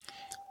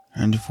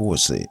Henry Ford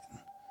said,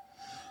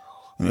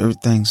 when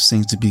everything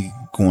seems to be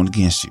going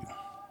against you,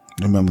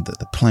 remember that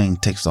the plane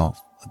takes off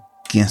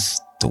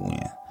against the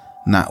wind,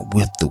 not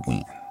with the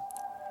wind.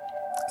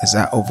 As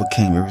I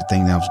overcame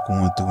everything that I was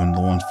going through in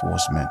law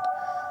enforcement,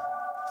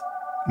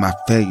 my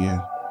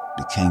failure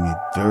became a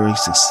very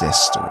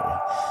success story.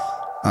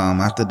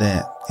 After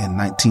that, in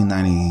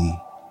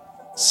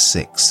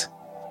 1996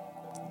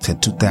 to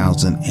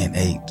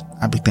 2008,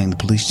 I became the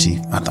police chief.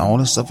 After all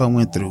the stuff I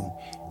went through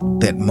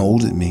that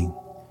molded me,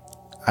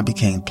 I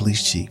became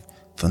police chief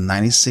from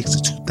 96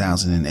 to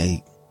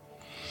 2008.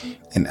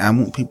 And I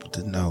want people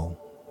to know,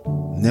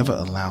 never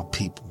allow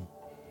people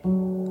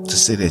to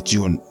say that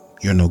you're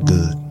no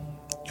good,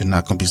 you're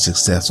not going to be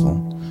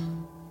successful,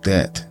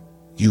 that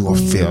you are a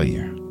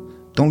failure.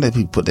 Don't let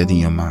people put that in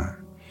your mind.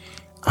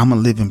 I'm a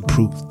living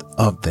proof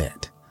of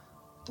that.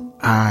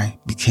 I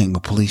became a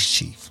police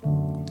chief.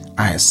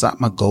 I had set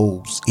my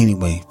goals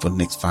anyway for the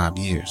next 5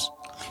 years,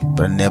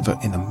 but never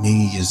in a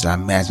million years I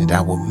imagined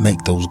I would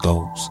make those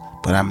goals.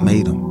 But I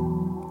made them,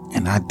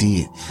 and I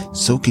did.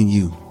 So can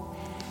you.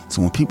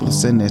 So when people are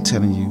sitting there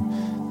telling you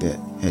that,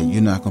 hey,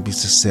 you're not going to be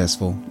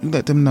successful, you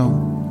let them know,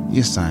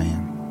 yes, I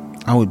am.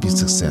 I would be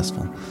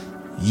successful.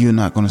 You're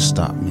not going to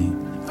stop me.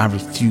 I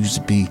refuse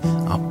to be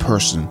a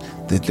person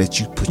that lets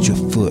you put your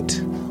foot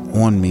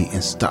on me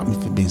and stop me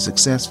from being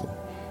successful.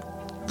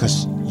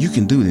 Because you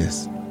can do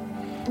this.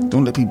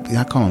 Don't let people,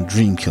 I call them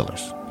dream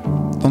killers.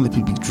 Don't let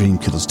people be dream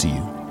killers to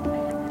you.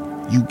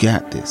 You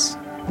got this.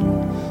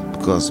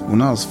 Because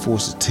when I was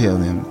forced to tell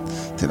them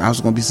that I was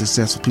going to be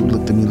successful, people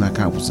looked at me like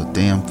I was a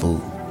damn fool.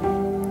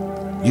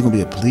 You're going to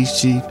be a police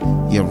chief?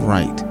 You're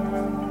right.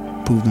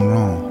 Prove them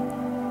wrong.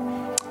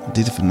 I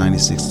did it from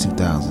 96 to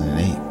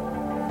 2008.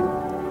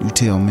 You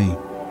tell me,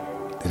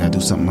 did I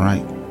do something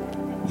right?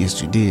 Yes,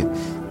 you did.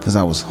 Because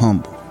I was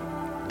humble.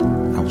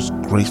 I was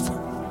grateful.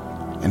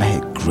 And I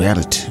had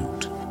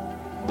gratitude.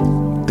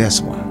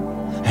 That's why.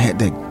 I had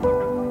that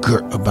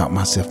grit about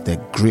myself,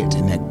 that grit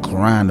and that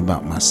grind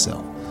about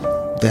myself.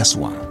 That's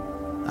why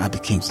I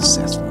became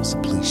successful as a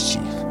police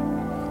chief.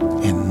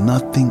 And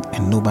nothing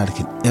and nobody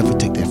can ever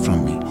take that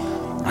from me.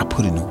 I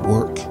put in the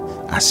work.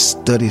 I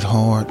studied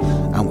hard.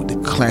 I went to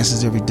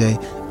classes every day.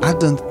 I've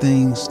done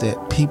things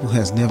that people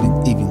has never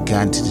even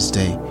gotten to this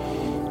day.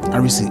 I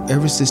received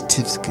every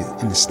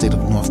certificate in the state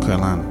of North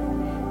Carolina.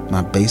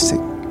 My basic,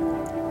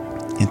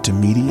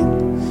 intermediate,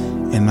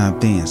 and my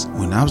advanced.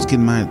 When I was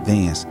getting my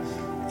advanced,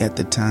 at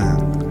the time,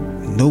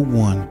 no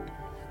one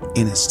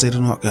in the state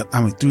of North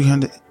Carolina,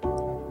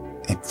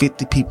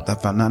 350 people,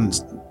 if I'm not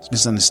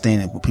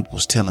misunderstanding what people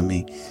was telling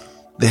me,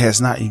 that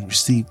has not even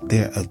received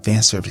their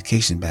advanced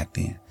certification back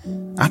then.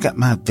 I got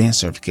my advanced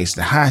certification,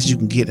 the highest you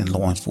can get in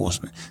law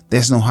enforcement.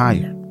 There's no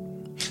higher.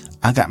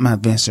 I got my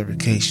advanced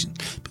certification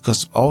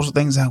because of all the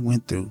things I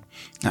went through.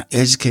 I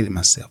educated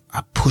myself.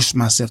 I pushed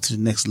myself to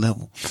the next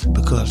level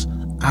because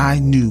I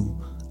knew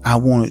I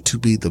wanted to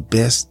be the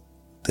best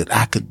that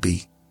I could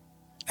be.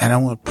 And I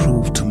want to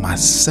prove to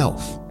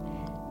myself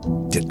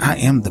that I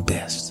am the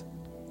best.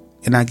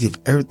 And I give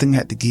everything I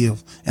had to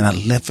give, and I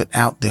left it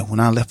out there. When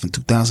I left in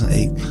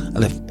 2008, I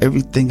left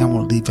everything I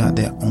want to leave out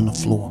there on the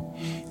floor.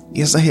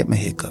 Yes, I had my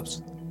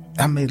hiccups.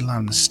 I made a lot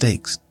of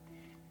mistakes.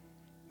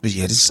 But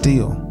yet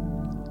still,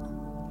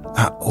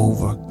 I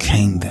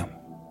overcame them.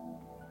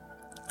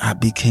 I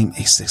became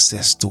a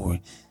success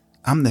story.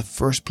 I'm the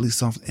first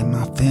police officer in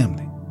my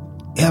family.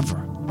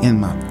 Ever in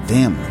my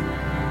family.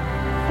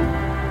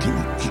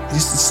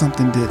 This is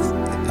something that's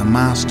a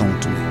milestone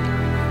to me.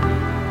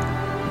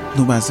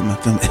 Nobody's in my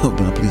family ever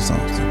been a police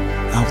officer.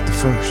 I was the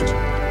first.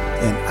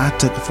 And I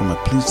took it from a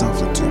police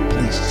officer to a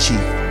police chief.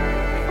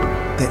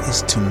 That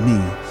is, to me,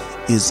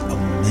 is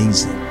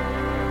amazing.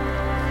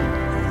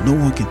 No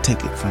one can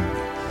take it from me.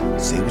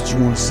 Say what you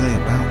want to say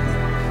about me,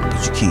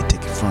 but you can't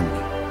take it from me.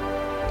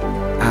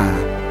 I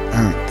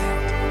earned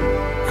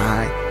that.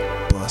 I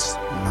bust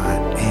my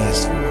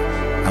ass for it.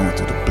 I went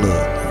through the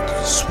blood, I went through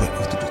the sweat, I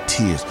went through the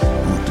tears, I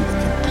went through the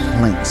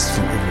complaints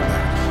from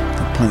everybody,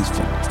 complaints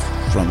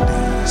from the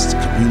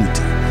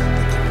community, the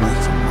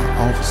complaints from my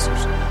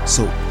officers.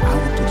 So I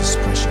went through this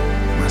pressure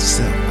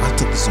myself. I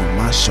took this on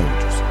my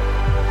shoulders.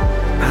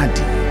 I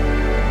did.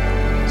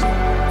 So I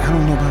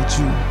don't know about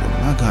you, but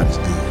my God is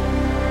good.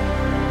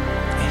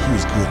 And He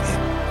is good at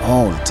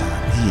all the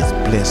time. He has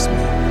blessed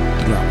me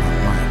throughout my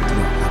life,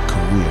 throughout my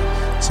career.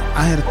 So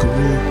I had a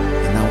career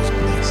and I was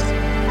blessed.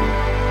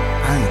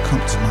 I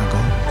accomplished my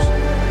goals.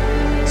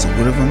 So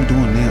whatever I'm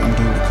doing now, I'm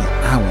doing it because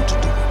I want to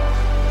do it.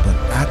 But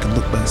I can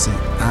look back and say,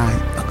 I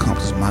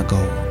accomplished my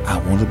goal. I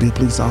wanted to be a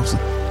police officer,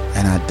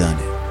 and I done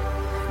it.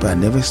 But I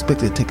never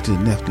expected to take it to the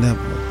next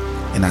level.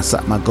 And I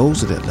set my goals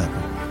to that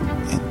level.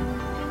 And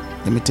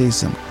let me tell you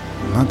something.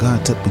 My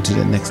God took me to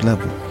that next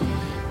level.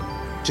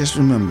 Just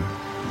remember,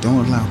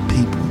 don't allow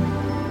people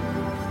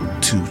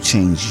to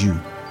change you.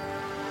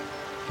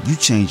 You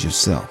change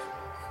yourself.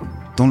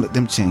 Don't let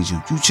them change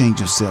you. You change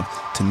yourself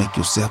to make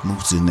yourself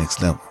move to the next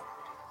level.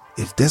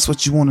 If that's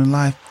what you want in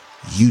life,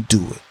 you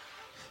do it.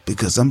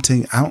 Because I'm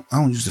telling you, I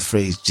don't use the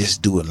phrase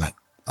just do it like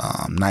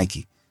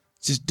Nike.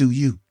 Just do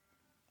you.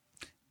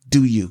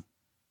 Do you.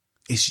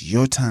 It's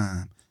your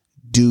time.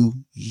 Do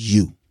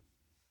you.